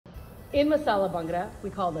in Masala Bhangra, we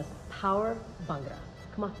call this power Bhangra.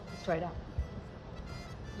 Come on, let's try it out.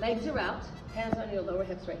 Legs are out, hands on your lower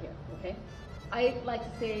hips right here, okay? I like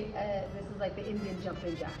to say this is like the Indian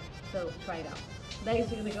jumping jack, so try it out.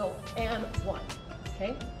 Legs are gonna go and one,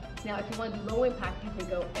 okay? Now if you want to do low impact, you can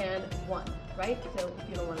go and one, right? So if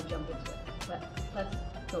you don't want to jump into it, but let's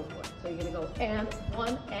go for it. So you're gonna go and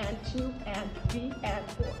one, and two, and three, and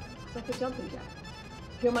four. It's like a jumping jack.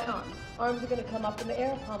 Here are my arms. Arms are gonna come up in the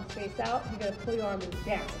air, palms face out. You're gonna pull your arms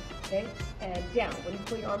down, okay? And down. When you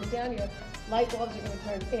pull your arms down, your light bulbs are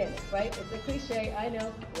gonna turn in, right? It's a cliche, I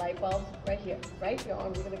know. Light bulbs right here, right? Your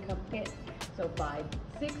arms are gonna come in. So 5,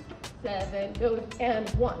 6, 7, goes and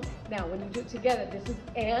 1. Now, when you do it together, this is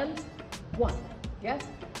and 1, yes?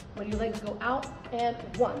 When your legs go out and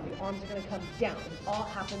 1, the arms are gonna come down. It all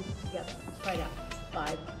happens together. Let's try it out.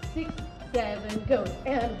 5, 6, 7, goes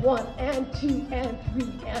and 1, and 2, and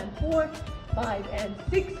 3, and 4, 5, and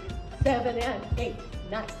 6, 7, and 8.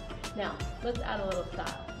 Nice. Now, let's add a little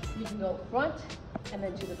style. You can go front and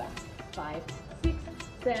then to the back. 5, 6,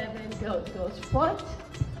 7, goes front,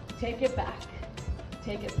 take it back.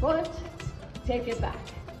 Take it front, take it back.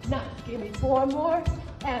 Nice. Give me 4 more,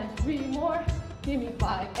 and 3 more. Give me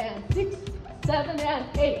 5, and 6, 7,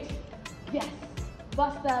 and 8. Yes.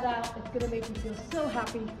 Bust that out. It's going to make you feel so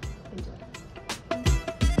happy. Enjoy.